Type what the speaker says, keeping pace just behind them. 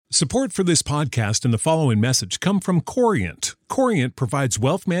Support for this podcast and the following message come from Corient. Corient provides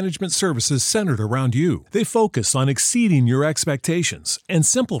wealth management services centered around you. They focus on exceeding your expectations and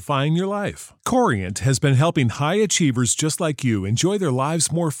simplifying your life. Corient has been helping high achievers just like you enjoy their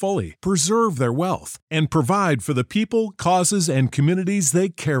lives more fully, preserve their wealth, and provide for the people, causes, and communities they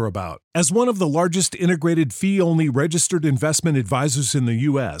care about. As one of the largest integrated fee-only registered investment advisors in the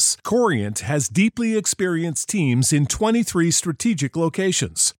U.S., Corient has deeply experienced teams in 23 strategic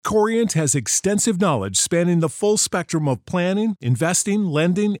locations. Corient has extensive knowledge spanning the full spectrum of planning, investing,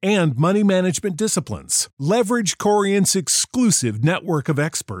 lending, and money management disciplines. Leverage Corient's exclusive network of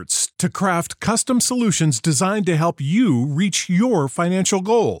experts to craft custom solutions designed to help you reach your financial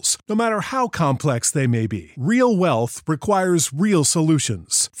goals, no matter how complex they may be. Real wealth requires real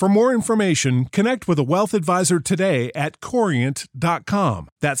solutions. For more information, connect with a wealth advisor today at Corient.com.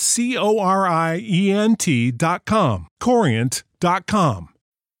 That's Corient.com. Corient.com.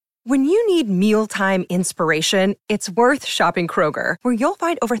 When you need mealtime inspiration, it's worth shopping Kroger, where you'll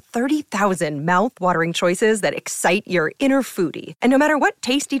find over 30,000 mouth-watering choices that excite your inner foodie. And no matter what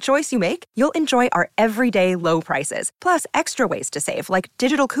tasty choice you make, you'll enjoy our everyday low prices, plus extra ways to save, like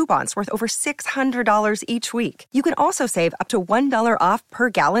digital coupons worth over $600 each week. You can also save up to $1 off per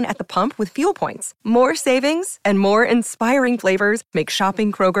gallon at the pump with fuel points. More savings and more inspiring flavors make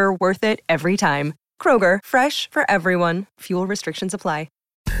shopping Kroger worth it every time. Kroger, fresh for everyone. Fuel restrictions apply.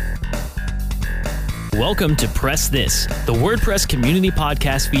 Welcome to Press This, the WordPress community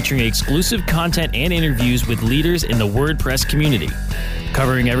podcast featuring exclusive content and interviews with leaders in the WordPress community,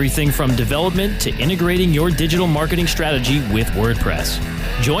 covering everything from development to integrating your digital marketing strategy with WordPress.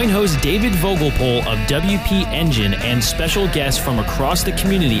 Join host David Vogelpohl of WP Engine and special guests from across the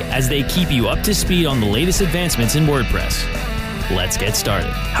community as they keep you up to speed on the latest advancements in WordPress. Let's get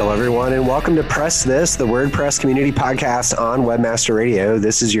started. Hello, everyone, and welcome to Press This, the WordPress community podcast on Webmaster Radio.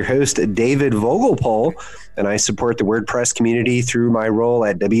 This is your host, David Vogelpohl, and I support the WordPress community through my role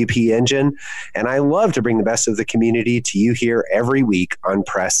at WP Engine. And I love to bring the best of the community to you here every week on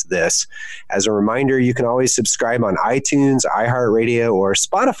Press This. As a reminder, you can always subscribe on iTunes, iHeartRadio, or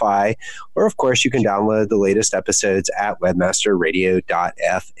Spotify, or of course, you can download the latest episodes at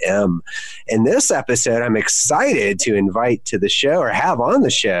webmasterradio.fm. In this episode, I'm excited to invite to the show, or have on the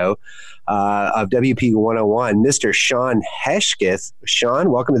show, of WP 101, Mr. Sean Hesketh.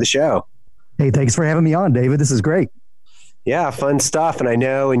 Sean, welcome to the show. Hey, thanks for having me on, David. This is great. Yeah, fun stuff. And I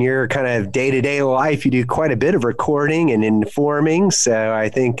know in your kind of day-to-day life, you do quite a bit of recording and informing. So I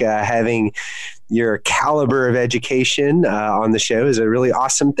think having your caliber of education on the show is a really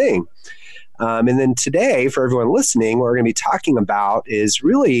awesome thing. And then today, for everyone listening, what we're going to be talking about is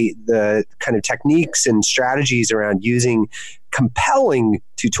really the kind of techniques and strategies around using compelling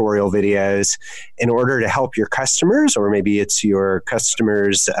tutorial videos in order to help your customers, or maybe it's your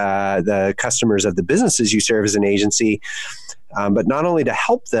customers, the customers of the businesses you serve as an agency, but not only to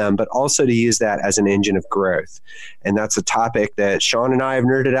help them, but also to use that as an engine of growth. And that's a topic that Sean and I have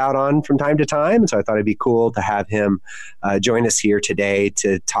nerded out on from time to time. So I thought it'd be cool to have him join us here today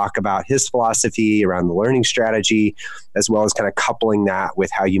to talk about his philosophy around the learning strategy, as well as kind of coupling that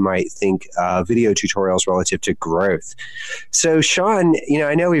with how you might think video tutorials relative to growth. So Sean,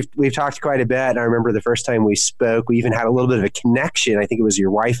 I know we've talked quite a bit. And I remember the first time we spoke, we even had a little bit of a connection. I think it was your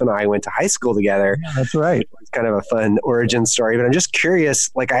wife and I went to high school together. Yeah, that's right. It's kind of a fun origin story, but I'm just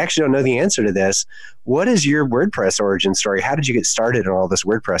curious, I actually don't know the answer to this. What is your WordPress origin story? How did you get started on all this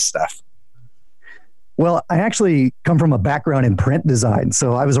WordPress stuff? Well, I actually come from a background in print design.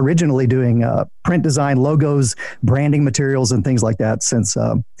 So I was originally doing print design, logos, branding materials, and things like that since,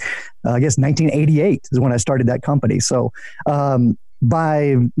 I guess, 1988 is when I started that company. So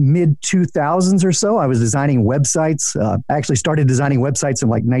by mid-2000s or so, I was designing websites. I actually started designing websites in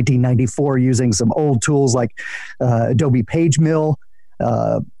 1994 using some old tools like Adobe PageMill,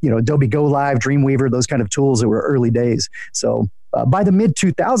 Adobe Go Live, Dreamweaver, those kind of tools that were early days. So by the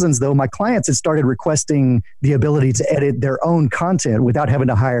mid-2000s, though, my clients had started requesting the ability to edit their own content without having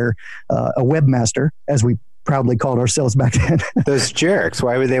to hire a webmaster, as we proudly called ourselves back then. Those jerks.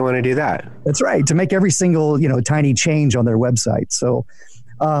 Why would they want to do that? That's right. To make every single, tiny change on their website. So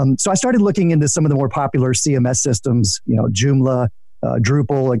I started looking into some of the more popular CMS systems, Joomla,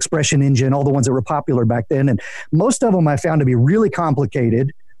 Drupal, Expression Engine, all the ones that were popular back then. And most of them I found to be really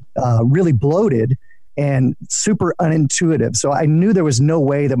complicated, really bloated, and super unintuitive. So I knew there was no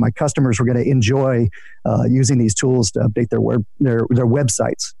way that my customers were going to enjoy using these tools to update their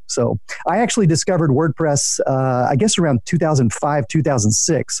websites. So I actually discovered WordPress, I guess around 2005,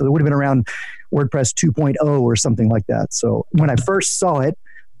 2006. So it would have been around WordPress 2.0 or something like that. So when I first saw it,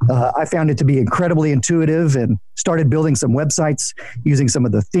 I found it to be incredibly intuitive and started building some websites using some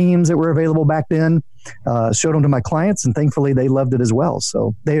of the themes that were available back then, showed them to my clients, and thankfully they loved it as well.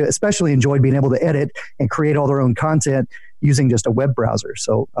 So they especially enjoyed being able to edit and create all their own content using just a web browser.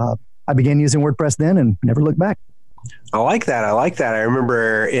 So I began using WordPress then and never looked back. I like that. I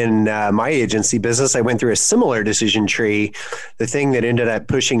remember in my agency business, I went through a similar decision tree. The thing that ended up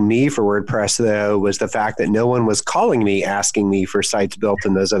pushing me for WordPress, though, was the fact that no one was calling me, asking me for sites built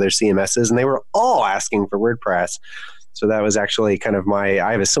in those other CMSs, and they were all asking for WordPress. So that was actually kind of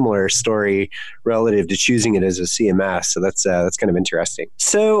I have a similar story relative to choosing it as a CMS. So that's kind of interesting.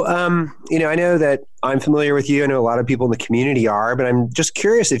 So, I know that I'm familiar with you. I know a lot of people in the community are, but I'm just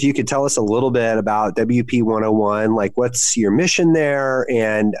curious if you could tell us a little bit about WP 101, like what's your mission there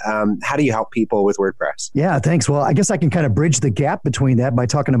and how do you help people with WordPress? Yeah, thanks. Well, I guess I can kind of bridge the gap between that by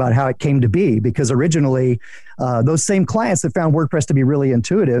talking about how it came to be, because originally those same clients that found WordPress to be really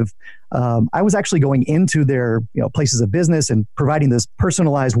intuitive, I was actually going into their places of business and providing this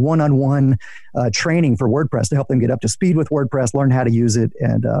personalized one-on-one training for WordPress to help them get up to speed with WordPress, learn how to use it,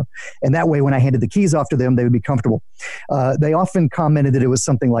 and that way when I handed the keys off to them, they would be comfortable. They often commented that it was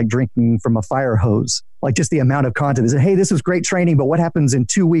something like drinking from a fire hose, like just the amount of content. They said, "Hey, this was great training, but what happens in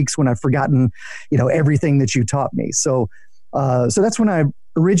 2 weeks when I've forgotten, everything that you taught me?" So that's when I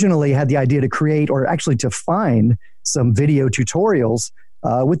originally had the idea to create, or actually to find, some video tutorials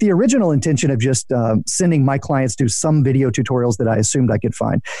with the original intention of just sending my clients to some video tutorials that I assumed I could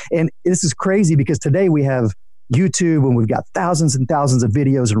find. And this is crazy because today we have YouTube and we've got thousands and thousands of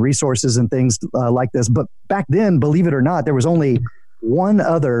videos and resources and things like this. But back then, believe it or not, there was only one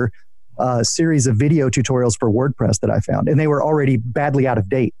other series of video tutorials for WordPress that I found, and they were already badly out of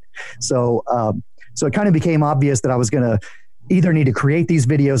date. So it kind of became obvious that I was going to either need to create these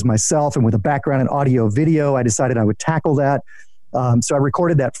videos myself, and with a background in audio video, I decided I would tackle that. So I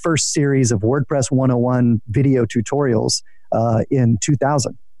recorded that first series of WordPress 101 video tutorials in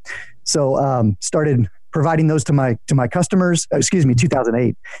 2000. So started providing those to my customers.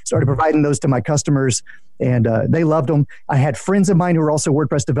 2008. Started providing those to my customers, and they loved them. I had friends of mine who were also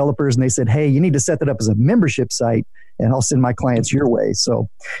WordPress developers, and they said, "Hey, you need to set that up as a membership site, and I'll send my clients your way." So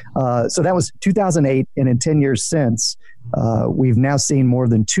that was 2008, and in 10 years since, we've now seen more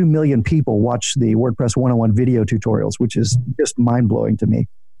than 2 million people watch the WordPress 101 video tutorials, which is just mind-blowing to me.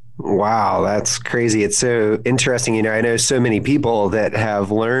 Wow, that's crazy. It's so interesting. I know so many people that have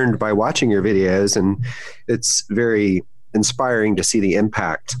learned by watching your videos, and it's very inspiring to see the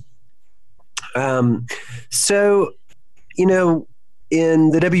impact. So, in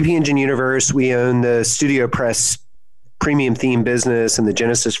the WP Engine universe, we own the StudioPress premium theme business and the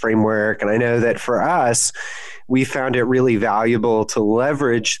Genesis framework. And I know that for us, we found it really valuable to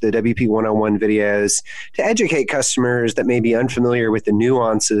leverage the WP 101 videos to educate customers that may be unfamiliar with the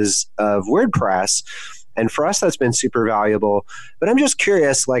nuances of WordPress. And for us, that's been super valuable. But I'm just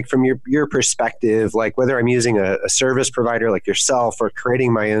curious, like from your perspective, like whether I'm using a service provider like yourself or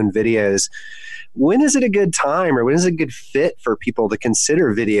creating my own videos, when is it a good time or when is it a good fit for people to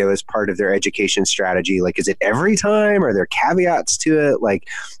consider video as part of their education strategy? Like, is it every time? Are there caveats to it? Like,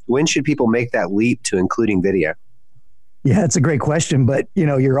 when should people make that leap to including video? Yeah, it's a great question, but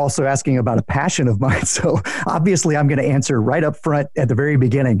you're also asking about a passion of mine. So obviously I'm going to answer right up front at the very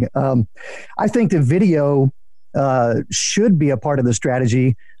beginning. I think that video should be a part of the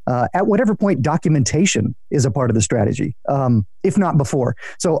strategy at whatever point documentation is a part of the strategy, if not before.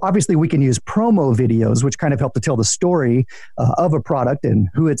 So obviously we can use promo videos, which kind of help to tell the story of a product and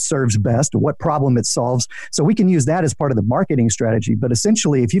who it serves best, what problem it solves. So we can use that as part of the marketing strategy. But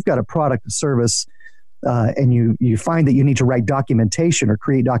essentially, if you've got a product or service and you find that you need to write documentation or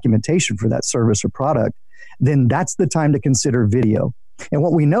create documentation for that service or product, then that's the time to consider video. And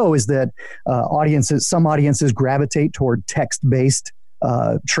what we know is that some audiences gravitate toward text-based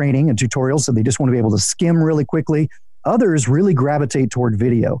training and tutorials, so they just want to be able to skim really quickly. Others really gravitate toward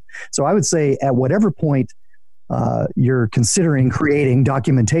video. So I would say at whatever point you're considering creating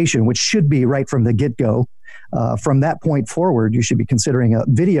documentation, which should be right from the get-go, from that point forward, you should be considering a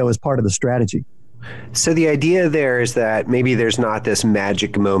video as part of the strategy. So the idea there is that maybe there's not this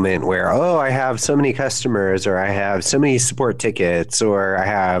magic moment where, I have so many customers, or I have so many support tickets, or I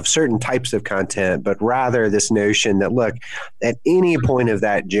have certain types of content, but rather this notion that, look, at any point of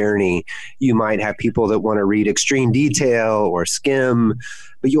that journey, you might have people that want to read extreme detail or skim,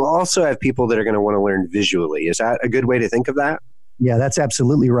 but you also have people that are going to want to learn visually. Is that a good way to think of that? Yeah, that's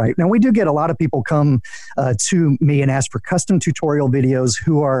absolutely right. Now, we do get a lot of people come to me and ask for custom tutorial videos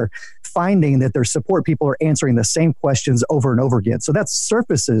who are finding that their support people are answering the same questions over and over again. So that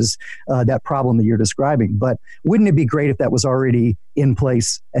surfaces that problem that you're describing. But wouldn't it be great if that was already in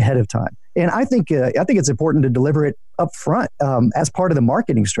place ahead of time? And I think it's important to deliver it up front as part of the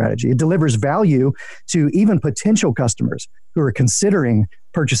marketing strategy. It delivers value to even potential customers who are considering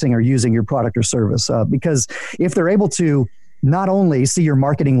purchasing or using your product or service. Because if they're able to not only see your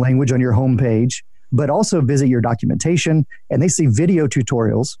marketing language on your homepage, but also visit your documentation, and they see video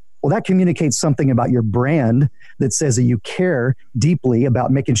tutorials, well, that communicates something about your brand that says that you care deeply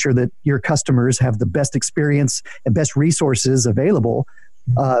about making sure that your customers have the best experience and best resources available.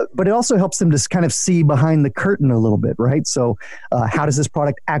 But it also helps them to kind of see behind the curtain a little bit, right? So how does this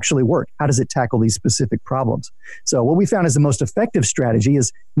product actually work? How does it tackle these specific problems? So what we found is the most effective strategy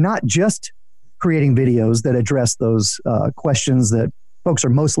is not just creating videos that address those questions that folks are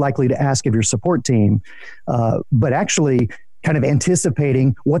most likely to ask of your support team, but actually kind of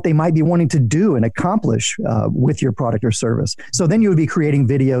anticipating what they might be wanting to do and accomplish with your product or service. So then you would be creating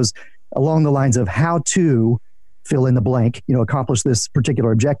videos along the lines of how to fill in the blank, accomplish this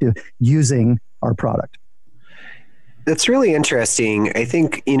particular objective using our product. That's really interesting. I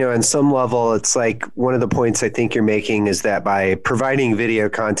think, on some level, it's like one of the points I think you're making is that by providing video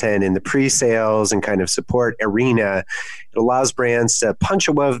content in the pre-sales and kind of support arena, it allows brands to punch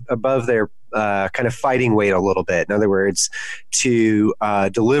above their kind of fighting weight a little bit. In other words, to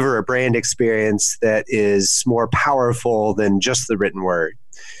deliver a brand experience that is more powerful than just the written word.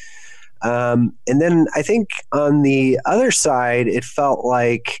 And then I think on the other side, it felt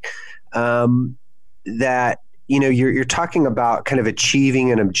like that, you're talking about kind of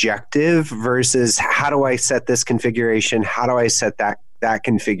achieving an objective versus how do I set this configuration? How do I set that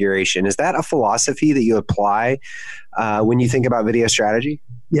configuration? Is that a philosophy that you apply when you think about video strategy?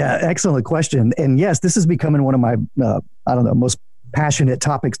 Yeah, excellent question. And yes, this is becoming one of my, most passionate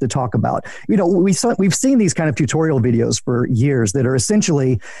topics to talk about. We've seen these kind of tutorial videos for years that are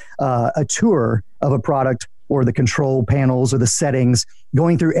essentially a tour of a product or the control panels or the settings,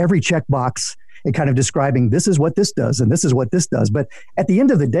 going through every checkbox and kind of describing this is what this does and this is what this does. But at the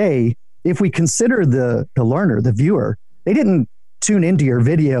end of the day, if we consider the learner, the viewer, they didn't tune into your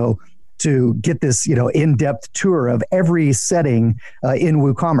video to get this, in-depth tour of every setting in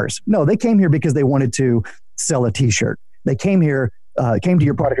WooCommerce. No, they came here because they wanted to sell a t-shirt. They came to your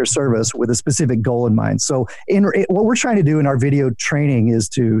product or service with a specific goal in mind. So what we're trying to do in our video training is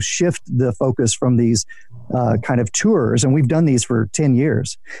to shift the focus from these kind of tours, and we've done these for 10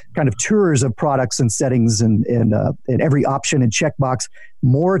 years, kind of tours of products and settings and every option and checkbox,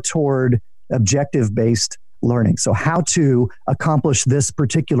 more toward objective-based learning. So how to accomplish this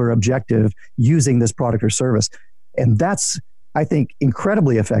particular objective using this product or service. And that's, I think,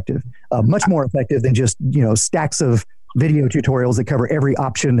 incredibly effective, much more effective than just, stacks of video tutorials that cover every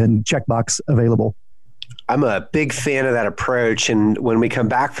option and checkbox available. I'm a big fan of that approach. And when we come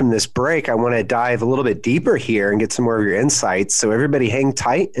back from this break, I want to dive a little bit deeper here and get some more of your insights. So everybody hang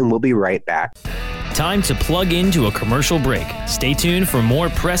tight and we'll be right back. Time to plug into a commercial break. Stay tuned for more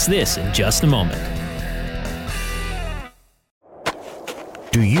Press This in just a moment.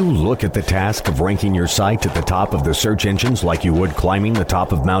 Do you look at the task of ranking your site at the top of the search engines like you would climbing the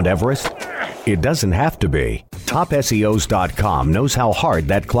top of Mount Everest? It doesn't have to be. TopSEOs.com knows how hard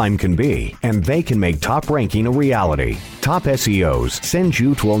that climb can be, and they can make top ranking a reality. Top SEOs sends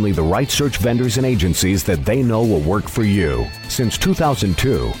you to only the right search vendors and agencies that they know will work for you. Since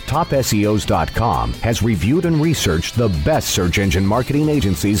 2002, TopSEOs.com has reviewed and researched the best search engine marketing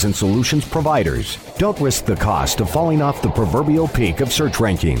agencies and solutions providers. Don't risk the cost of falling off the proverbial peak of search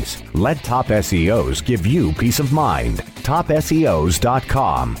rankings. Let Top SEOs give you peace of mind.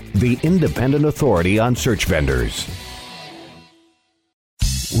 TopSEOs.com, the independent authority on search vendors.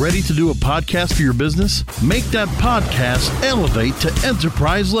 Ready to do a podcast for your business? Make that podcast elevate to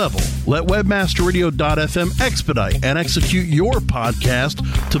enterprise level. Let webmasterradio.fm expedite and execute your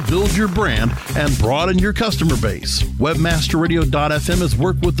podcast to build your brand and broaden your customer base. Webmasterradio.fm has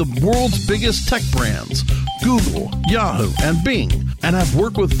worked with the world's biggest tech brands, Google, Yahoo, and Bing, and have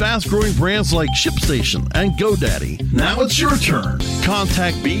worked with fast-growing brands like ShipStation and GoDaddy. Now it's your turn.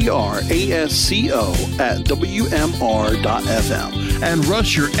 Contact BRASCO at WMR.fm and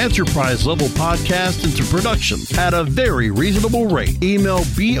rush your enterprise-level podcast into production at a very reasonable rate. Email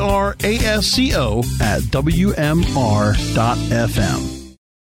BRASCO at WMR.fm.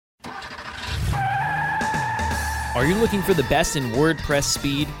 Are you looking for the best in WordPress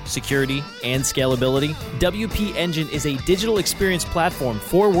speed, security, and scalability? WP Engine is a digital experience platform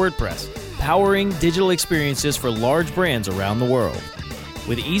for WordPress, empowering digital experiences for large brands around the world.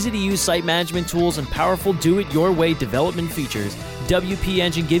 With easy-to-use site management tools and powerful do-it-your-way development features, WP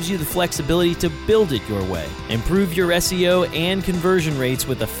Engine gives you the flexibility to build it your way. Improve your SEO and conversion rates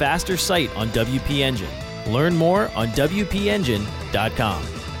with a faster site on WP Engine. Learn more on WPEngine.com.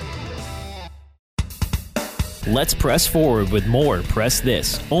 Let's press forward with more Press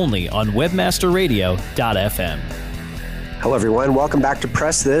This, only on webmasterradio.fm. Hello, everyone. Welcome back to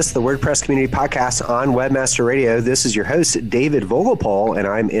Press This, the WordPress community podcast on Webmaster Radio. This is your host, David Vogelpohl, and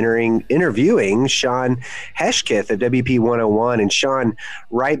I'm interviewing Sean Hesketh of WP 101. And Sean,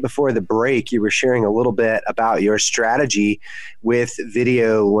 right before the break, you were sharing a little bit about your strategy with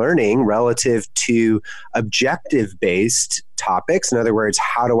video learning relative to objective-based topics. In other words,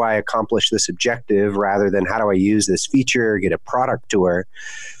 how do I accomplish this objective rather than how do I use this feature or get a product tour?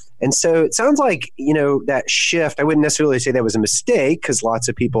 And so it sounds like, that shift, I wouldn't necessarily say that was a mistake because lots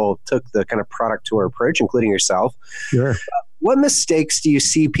of people took the kind of product tour approach, including yourself. Sure. What mistakes do you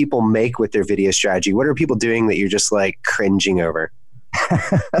see people make with their video strategy? What are people doing that you're just like cringing over?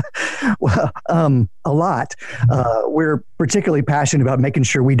 Well, a lot. We're particularly passionate about making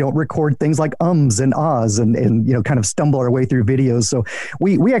sure we don't record things like ums and ahs and kind of stumble our way through videos. So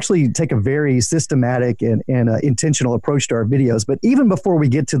we actually take a very systematic and intentional approach to our videos. But even before we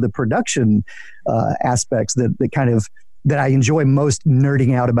get to the production aspects that I enjoy most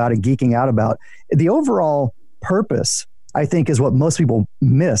nerding out about and geeking out about, the overall purpose, I think, is what most people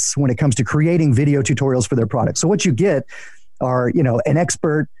miss when it comes to creating video tutorials for their products. So what you get are, an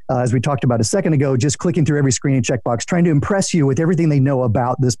expert, as we talked about a second ago, just clicking through every screen and checkbox, trying to impress you with everything they know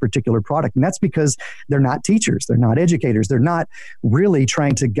about this particular product. And that's because they're not teachers. They're not educators. They're not really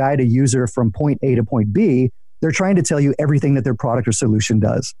trying to guide a user from point A to point B. They're trying to tell you everything that their product or solution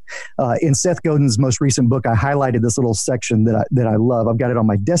does. In Seth Godin's most recent book, I highlighted this little section that I love. I've got it on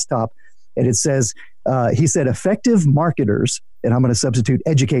my desktop, and it says, he said, effective marketers, and I'm going to substitute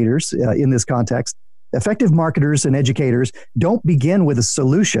educators in this context, effective marketers and educators don't begin with a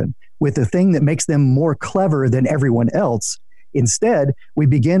solution, with the thing that makes them more clever than everyone else. Instead, we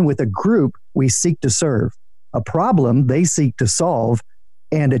begin with a group we seek to serve, a problem they seek to solve,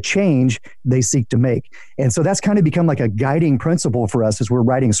 and a change they seek to make. And so that's kind of become like a guiding principle for us as we're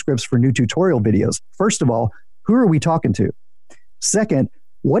writing scripts for new tutorial videos. First of all, who are we talking to? Second,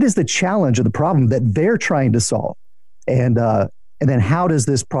 what is the challenge or the problem that they're trying to solve? And then how does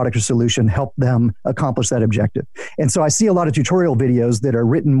this product or solution help them accomplish that objective? And so I see a lot of tutorial videos that are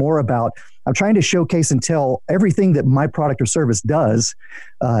written more about, I'm trying to showcase and tell everything that my product or service does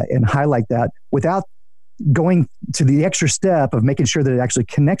and highlight that without going to the extra step of making sure that it actually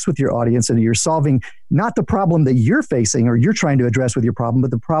connects with your audience and you're solving not the problem that you're facing or you're trying to address with your problem,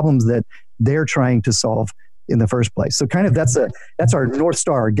 but the problems that they're trying to solve in the first place. So kind of that's our North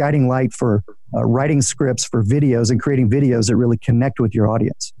Star, guiding light for writing scripts for videos and creating videos that really connect with your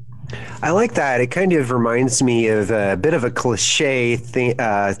audience. I like that. It kind of reminds me of a bit of a cliche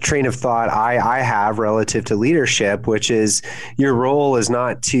train of thought I have relative to leadership, which is your role is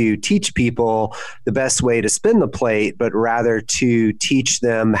not to teach people the best way to spin the plate, but rather to teach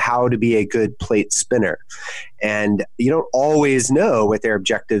them how to be a good plate spinner. And you don't always know what their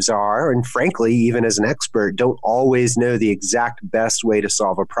objectives are. And frankly, even as an expert, don't always know the exact best way to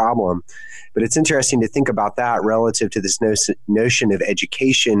solve a problem. But it's interesting to think about that relative to this notion of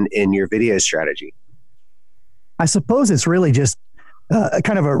education in your video strategy. I suppose it's really just a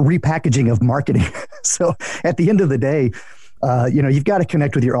kind of a repackaging of marketing. So at the end of the day, you've got to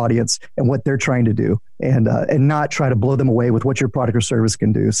connect with your audience and what they're trying to do and not try to blow them away with what your product or service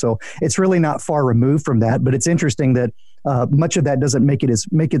can do. So it's really not far removed from that, but it's interesting that much of that doesn't make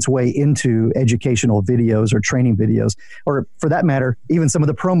its way into educational videos or training videos, or for that matter, even some of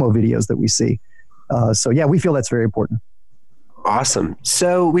the promo videos that we see. So we feel that's very important. Awesome.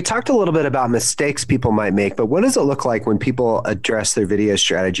 So we talked a little bit about mistakes people might make, but what does it look like when people address their video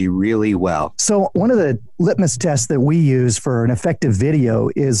strategy really well? So one of the litmus tests that we use for an effective video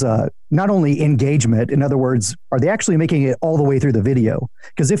is not only engagement. In other words, are they actually making it all the way through the video?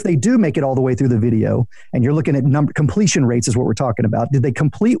 Because if they do make it all the way through the video, and you're looking at completion rates is what we're talking about. Did they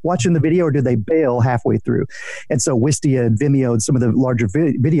complete watching the video or did they bail halfway through? And so Wistia and Vimeo and some of the larger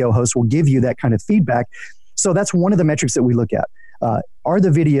video hosts will give you that kind of feedback. So that's one of the metrics that we look at. Are the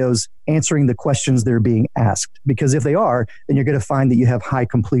videos answering the questions that are being asked? Because if they are, then you're going to find that you have high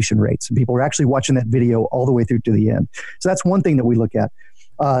completion rates. And people are actually watching that video all the way through to the end. So that's one thing that we look at.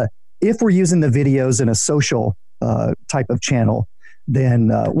 If we're using the videos in a social type of channel, then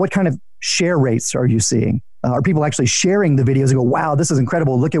what kind of share rates are you seeing? Are people actually sharing the videos and go, wow, this is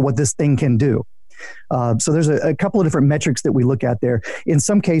incredible. Look at what this thing can do. So there's a couple of different metrics that we look at there. In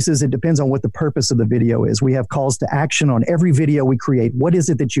some cases, it depends on what the purpose of the video is. We have calls to action on every video we create. What is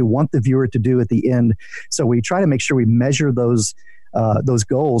it that you want the viewer to do at the end? So we try to make sure we measure those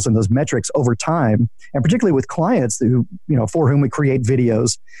goals and those metrics over time, and particularly with clients who, for whom we create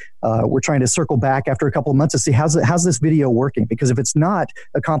videos, we're trying to circle back after a couple of months to see how's this video working. Because if it's not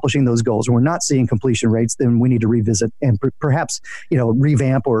accomplishing those goals and we're not seeing completion rates, then we need to revisit and perhaps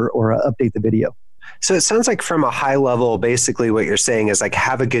revamp or update the video. So it sounds like from a high level, basically what you're saying is like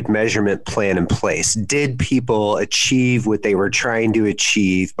have a good measurement plan in place. Did people achieve what they were trying to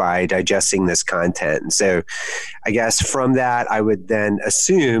achieve by digesting this content? And so I guess from that, I would then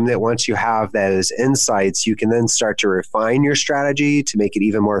assume that once you have those insights, you can then start to refine your strategy to make it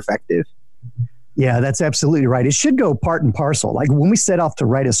even more effective. Yeah, that's absolutely right. It should go part and parcel. Like when we set off to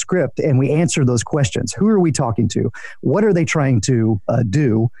write a script and we answer those questions, who are we talking to? What are they trying to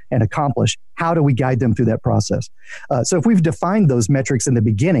do and accomplish? How do we guide them through that process? So if we've defined those metrics in the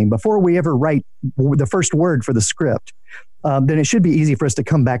beginning, before we ever write the first word for the script, then it should be easy for us to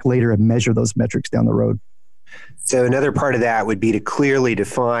come back later and measure those metrics down the road. So another part of that would be to clearly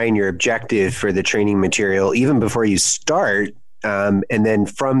define your objective for the training material, even before you start. And then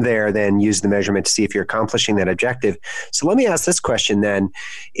from there, then use the measurement to see if you're accomplishing that objective. So let me ask this question then.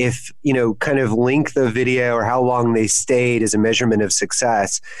 If, kind of length of video or how long they stayed as a measurement of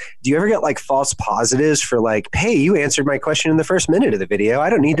success, do you ever get like false positives for like, hey, you answered my question in the first minute of the video.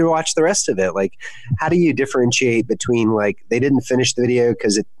 I don't need to watch the rest of it. Like, how do you differentiate between like they didn't finish the video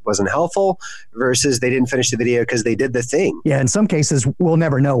because it wasn't helpful versus they didn't finish the video because they did the thing? Yeah, in some cases, we'll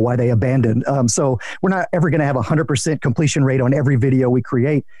never know why they abandoned. So we're not ever going to have 100% completion rate on every video we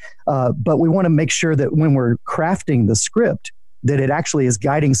create. But we want to make sure that when we're crafting the script, that it actually is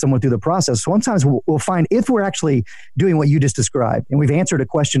guiding someone through the process. So sometimes we'll find if we're actually doing what you just described and we've answered a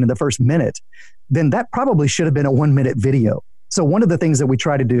question in the first minute, then that probably should have been a 1-minute video. So one of the things that we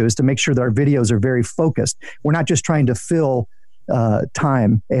try to do is to make sure that our videos are very focused. We're not just trying to fill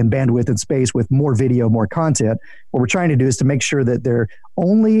time and bandwidth and space with more video, more content. What we're trying to do is to make sure that they're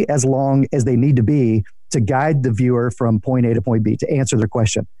only as long as they need to be to guide the viewer from point A to point B, to answer their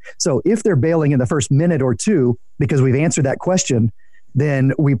question. So if they're bailing in the first minute or two because we've answered that question,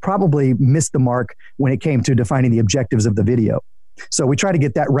 then we probably missed the mark when it came to defining the objectives of the video. So we try to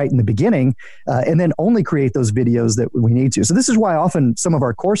get that right in the beginning and then only create those videos that we need to. So this is why often some of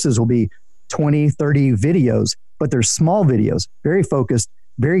our courses will be 20, 30 videos, but they're small videos, very focused,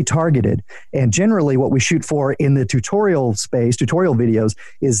 very targeted. And generally what we shoot for in the tutorial space, tutorial videos,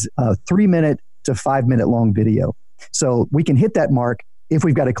 is a 3-minute to 5-minute long video. So we can hit that mark if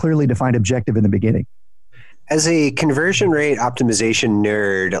we've got a clearly defined objective in the beginning. As a conversion rate optimization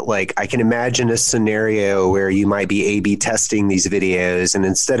nerd, like I can imagine a scenario where you might be A/B testing these videos, and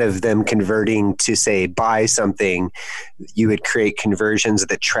instead of them converting to say buy something, you would create conversions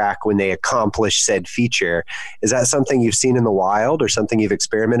that track when they accomplish said feature. Is that something you've seen in the wild or something you've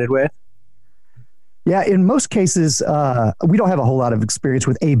experimented with? Yeah, in most cases, we don't have a whole lot of experience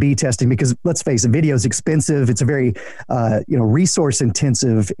with A/B testing because, let's face it, video is expensive. It's a very,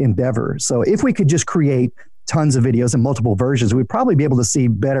 resource-intensive endeavor. So if we could just create tons of videos in multiple versions, we'd probably be able to see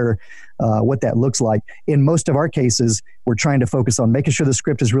better what that looks like. In most of our cases, we're trying to focus on making sure the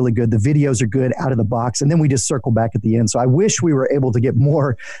script is really good, the videos are good out of the box, and then we just circle back at the end. So I wish we were able to get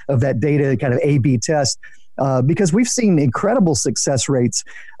more of that data kind of A/B test. Because we've seen incredible success rates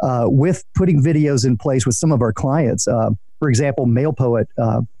with putting videos in place with some of our clients. For example, MailPoet,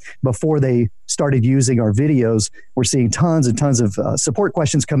 before they started using our videos, we're seeing tons and tons of support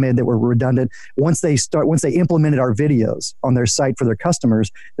questions come in that were redundant. Once they implemented our videos on their site for their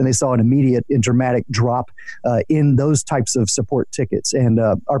customers, then they saw an immediate and dramatic drop in those types of support tickets. And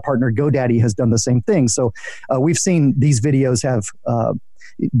our partner GoDaddy has done the same thing. So we've seen these videos have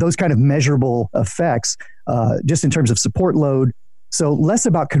those kind of measurable effects just in terms of support load. So less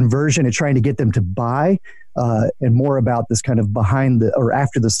about conversion and trying to get them to buy and more about this kind of behind the or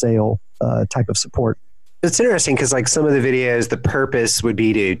after the sale type of support. It's interesting because like some of the videos, the purpose would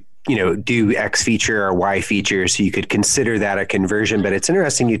be to, do X feature or Y feature. So you could consider that a conversion, but it's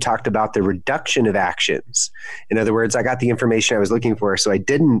interesting. You talked about the reduction of actions. In other words, I got the information I was looking for, so I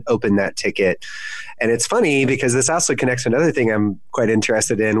didn't open that ticket. And it's funny because this also connects to another thing I'm quite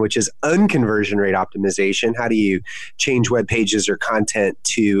interested in, which is unconversion rate optimization. How do you change web pages or content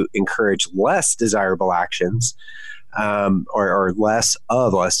to encourage less desirable actions? Or less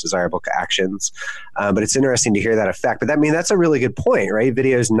desirable actions. But it's interesting to hear that effect. But that's a really good point, right?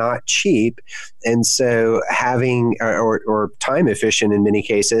 Video is not cheap. And so having, or time efficient in many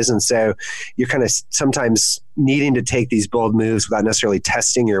cases. And so you're kind of sometimes needing to take these bold moves without necessarily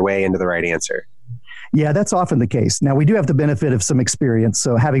testing your way into the right answer. Yeah, that's often the case. Now, we do have the benefit of some experience.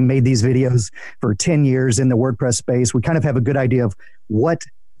 So having made these videos for 10 years in the WordPress space, we kind of have a good idea of what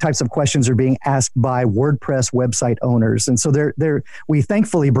types of questions are being asked by WordPress website owners. And so we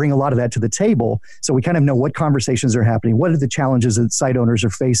thankfully bring a lot of that to the table. So we kind of know what conversations are happening, what are the challenges that site owners are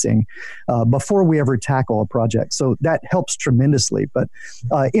facing before we ever tackle a project. So that helps tremendously. But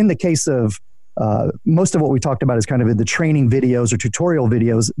in the case of most of what we talked about is kind of in the training videos or tutorial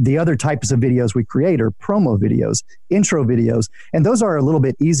videos. The other types of videos we create are promo videos, intro videos, and those are a little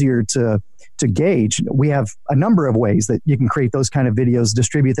bit easier to gauge. We have a number of ways that you can create those kind of videos,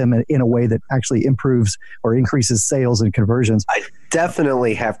 distribute them in a way that actually improves or increases sales and conversions. I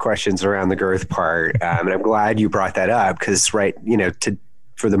definitely have questions around the growth part, and I'm glad you brought that up because,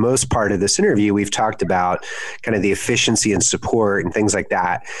 for the most part of this interview, we've talked about kind of the efficiency and support and things like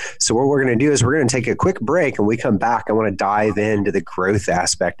that. So what we're going to do is we're going to take a quick break, and when we come back, I want to dive into the growth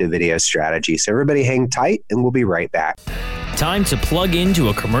aspect of video strategy. So everybody hang tight, and we'll be right back. Time to plug into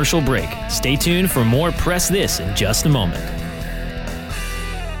a commercial break. Stay tuned for more Press This in just a moment.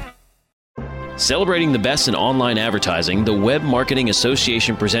 Celebrating the best in online advertising, the Web Marketing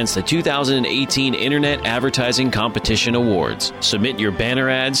Association presents the 2018 Internet Advertising Competition Awards. Submit your banner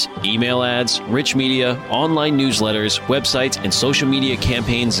ads, email ads, rich media, online newsletters, websites, and social media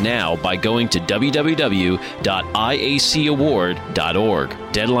campaigns now by going to www.iacaward.org.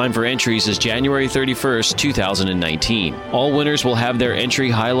 Deadline for entries is January 31st, 2019. All winners will have their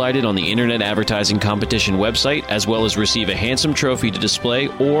entry highlighted on the Internet Advertising Competition website, as well as receive a handsome trophy to display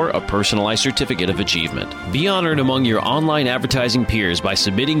or a personalized certificate of achievement. Be honored among your online advertising peers by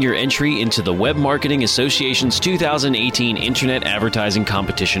submitting your entry into the Web Marketing Association's 2018 Internet Advertising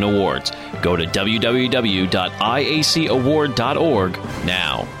Competition Awards. Go to www.iacaward.org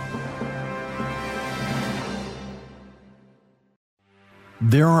now.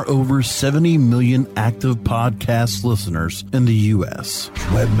 There are over 70 million active podcast listeners in the U.S.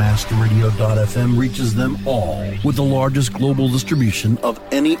 Webmasterradio.fm reaches them all with the largest global distribution of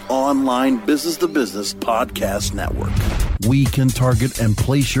any online business-to-business podcast network. We can target and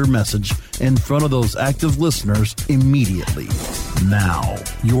place your message in front of those active listeners immediately. Now,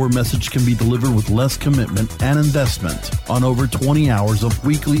 your message can be delivered with less commitment and investment on over 20 hours of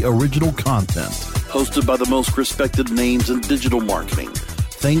weekly original content hosted by the most respected names in digital marketing,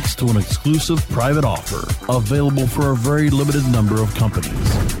 thanks to an exclusive private offer available for a very limited number of companies.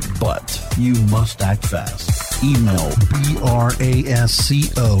 But you must act fast. Email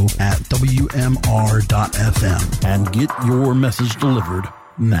brasco@wmr.fm and get your message delivered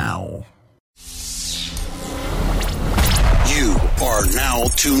now. You are now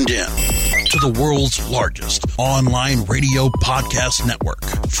tuned in to the world's largest online radio podcast network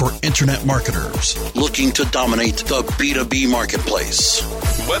for internet marketers looking to dominate the B2B marketplace.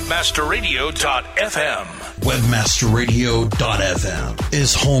 Webmasterradio.fm. Webmasterradio.fm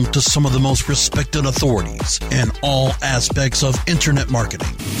is home to some of the most respected authorities in all aspects of internet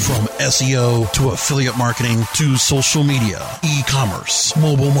marketing, from SEO to affiliate marketing to social media, e-commerce,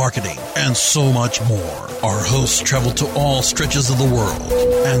 mobile marketing, and so much more. Our hosts travel to all stretches of the world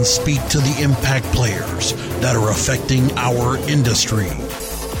and speak to the impact players that are affecting our industry.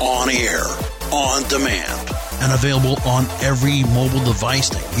 On air, on demand, and available on every mobile device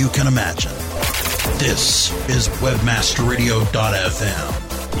that you can imagine. This is Webmasterradio.fm.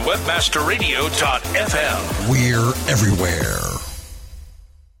 Webmasterradio.fm. We're everywhere.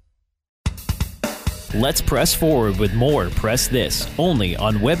 Let's press forward with more Press This, only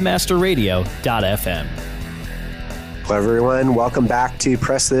on Webmasterradio.fm. Hello, everyone. Welcome back to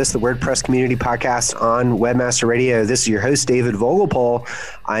Press This, the WordPress community podcast on Webmaster Radio. This is your host, David Vogelpohl.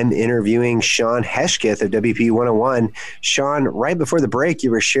 I'm interviewing Sean Hesketh of WP 101. Sean, right before the break,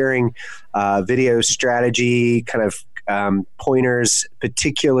 you were sharing video strategy, kind of pointers,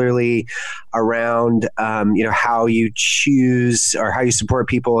 particularly around how you choose or how you support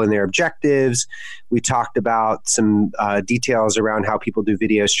people in their objectives. We talked about some details around how people do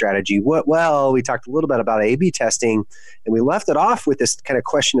video strategy. We talked a little bit about A/B testing, and we left it off with this kind of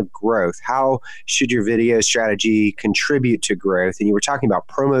question of growth. How should your video strategy contribute to growth? And you were talking about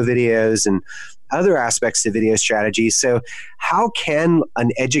promo videos and other aspects of video strategy. So how can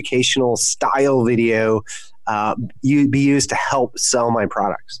an educational style video be used to help sell my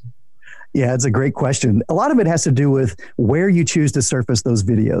products? Yeah, it's a great question. A lot of it has to do with where you choose to surface those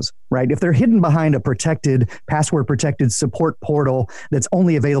videos, right? If they're hidden behind a protected, password-protected support portal that's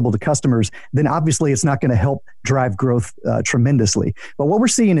only available to customers, then obviously it's not going to help drive growth tremendously. But what we're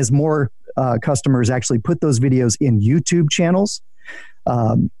seeing is more customers actually put those videos in YouTube channels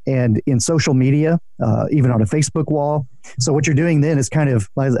and in social media, even on a Facebook wall. So what you're doing then is kind of,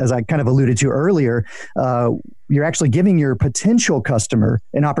 as I kind of alluded to earlier, you're actually giving your potential customer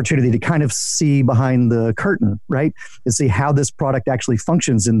an opportunity to kind of see behind the curtain, right? And see how this product actually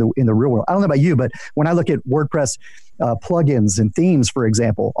functions in the real world. I don't know about you, but when I look at WordPress plugins and themes, for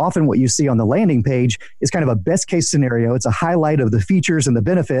example, often what you see on the landing page is kind of a best case scenario. It's a highlight of the features and the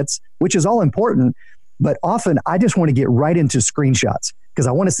benefits, which is all important. But often I just want to get right into screenshots because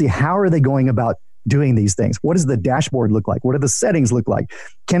I want to see how are they going about doing these things. What does the dashboard look like? What do the settings look like?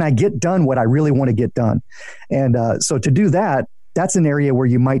 Can I get done what I really want to get done? And so to do that, that's an area where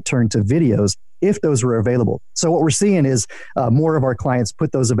you might turn to videos if those are available. So what we're seeing is more of our clients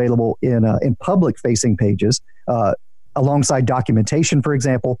put those available in public facing pages alongside documentation, for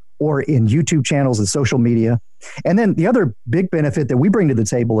example, or in YouTube channels and social media. And then the other big benefit that we bring to the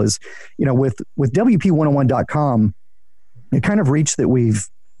table is, with WP101.com, the kind of reach that we've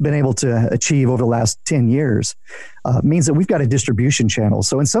been able to achieve over the last 10 years means that we've got a distribution channel.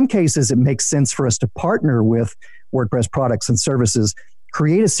 So in some cases, it makes sense for us to partner with WordPress products and services,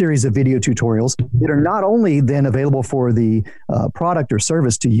 create a series of video tutorials that are not only then available for the product or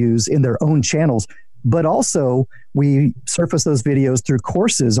service to use in their own channels, but also we surface those videos through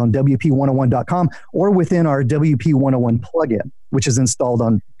courses on WP101.com or within our WP101 plugin, which is installed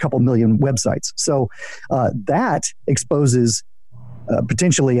on a couple million websites. So that exposes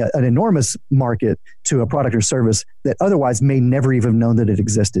potentially an enormous market to a product or service that otherwise may never even have known that it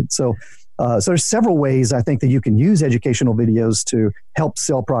existed. So there's several ways I think that you can use educational videos to help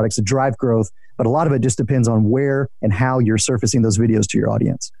sell products, to drive growth, but a lot of it just depends on where and how you're surfacing those videos to your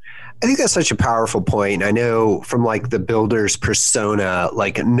audience. I think that's such a powerful point. I know from like the builder's persona,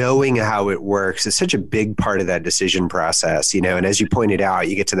 like knowing how it works is such a big part of that decision process, and as you pointed out,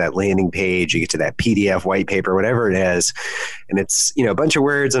 you get to that landing page, you get to that PDF, white paper, whatever it is, and it's, a bunch of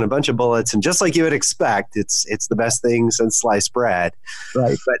words and a bunch of bullets. And just like you would expect, it's the best thing since sliced bread.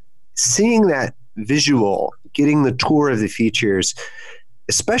 Right. But seeing that visual, getting the tour of the features,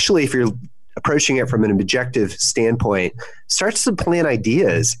 especially if you're approaching it from an objective standpoint, starts to plant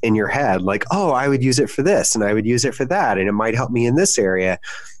ideas in your head like, oh, I would use it for this and I would use it for that, and it might help me in this area.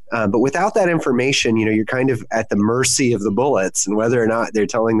 But without that information, you're kind of at the mercy of the bullets and whether or not they're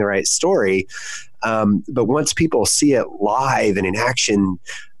telling the right story. But once people see it live and in action,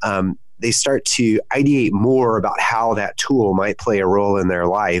 they start to ideate more about how that tool might play a role in their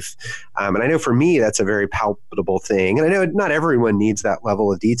life. And I know for me, that's a very palpable thing. And I know not everyone needs that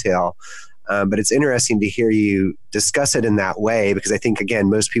level of detail. But it's interesting to hear you discuss it in that way, because I think, again,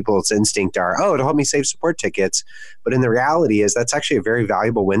 most people's instinct are, oh, it'll help me save support tickets. But in the reality is that's actually a very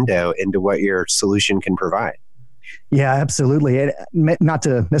valuable window into what your solution can provide. Yeah, absolutely. Not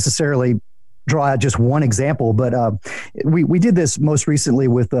to necessarily draw out just one example, but we did this most recently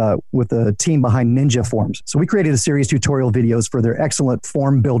with the team behind Ninja Forms. So we created a series of tutorial videos for their excellent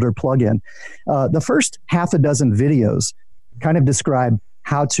Form Builder plugin. The first half a dozen videos kind of describe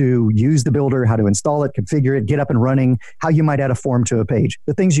how to use the builder, how to install it, configure it, get up and running, how you might add a form to a page,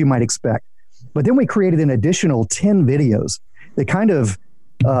 the things you might expect. But then we created an additional 10 videos that kind of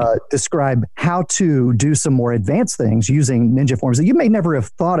describe how to do some more advanced things using Ninja Forms that you may never have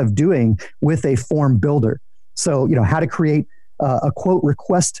thought of doing with a form builder. So, how to create a quote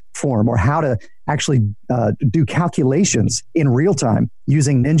request form, or how to actually do calculations in real time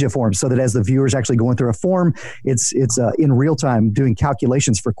using Ninja Forms, so that as the viewer is actually going through a form, it's in real time doing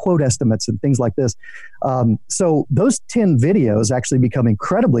calculations for quote estimates and things like this. So those 10 videos actually become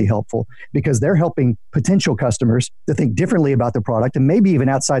incredibly helpful because they're helping potential customers to think differently about the product and maybe even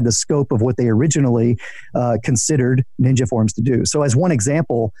outside the scope of what they originally considered Ninja Forms to do. So as one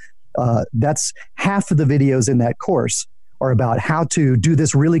example, that's half of the videos in that course are about how to do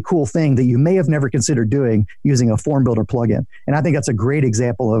this really cool thing that you may have never considered doing using a form builder plugin. And I think that's a great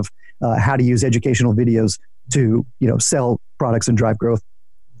example of how to use educational videos to, sell products and drive growth.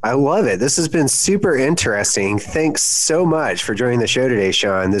 I love it. This has been super interesting. Thanks so much for joining the show today,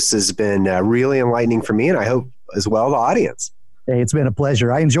 Sean. This has been really enlightening for me, and I hope as well the audience. Hey, it's been a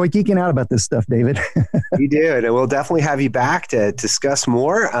pleasure. I enjoy geeking out about this stuff, David. You do, and we'll definitely have you back to discuss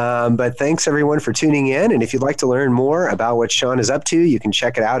more. But thanks, everyone, for tuning in. And if you'd like to learn more about what Sean is up to, you can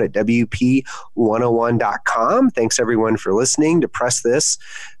check it out at WP101.com. Thanks, everyone, for listening to Press This,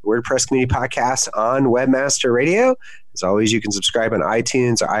 WordPress Community Podcast on Webmaster Radio. As always, you can subscribe on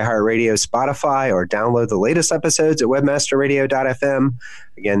iTunes or iHeartRadio, Spotify, or download the latest episodes at webmasterradio.fm.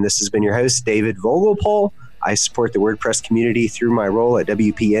 Again, this has been your host, David Vogelpohl. I support the WordPress community through my role at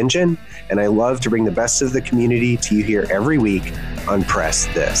WP Engine, and I love to bring the best of the community to you here every week on Press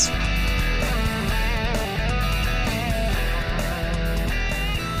This.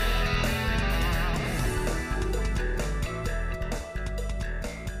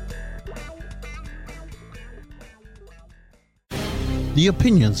 The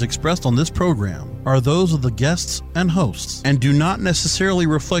opinions expressed on this program are those of the guests and hosts and do not necessarily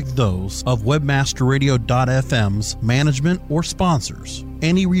reflect those of WebmasterRadio.fm's management or sponsors.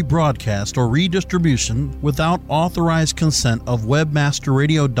 Any rebroadcast or redistribution without authorized consent of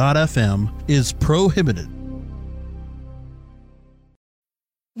WebmasterRadio.fm is prohibited.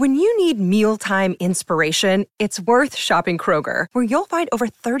 When you need mealtime inspiration, it's worth shopping Kroger, where you'll find over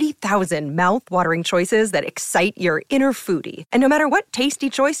 30,000 mouth-watering choices that excite your inner foodie. And no matter what tasty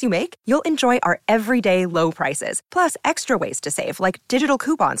choice you make, you'll enjoy our everyday low prices, plus extra ways to save, like digital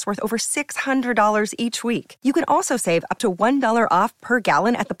coupons worth over $600 each week. You can also save up to $1 off per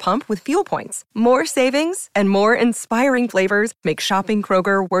gallon at the pump with fuel points. More savings and more inspiring flavors make shopping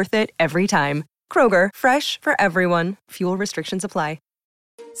Kroger worth it every time. Kroger, fresh for everyone. Fuel restrictions apply.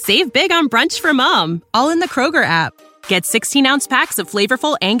 Save big on brunch for mom, all in the Kroger app. Get 16-ounce packs of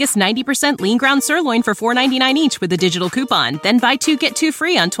flavorful Angus 90% lean ground sirloin for $4.99 each with a digital coupon. Then buy 2, get 2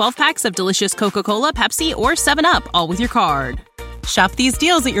 free on 12 packs of delicious Coca-Cola, Pepsi, or 7-Up, all with your card. Shop these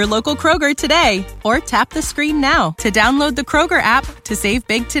deals at your local Kroger today, or tap the screen now to download the Kroger app to save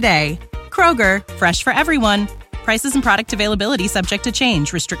big today. Kroger, fresh for everyone. Prices and product availability subject to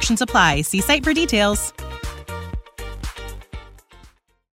change. Restrictions apply. See site for details.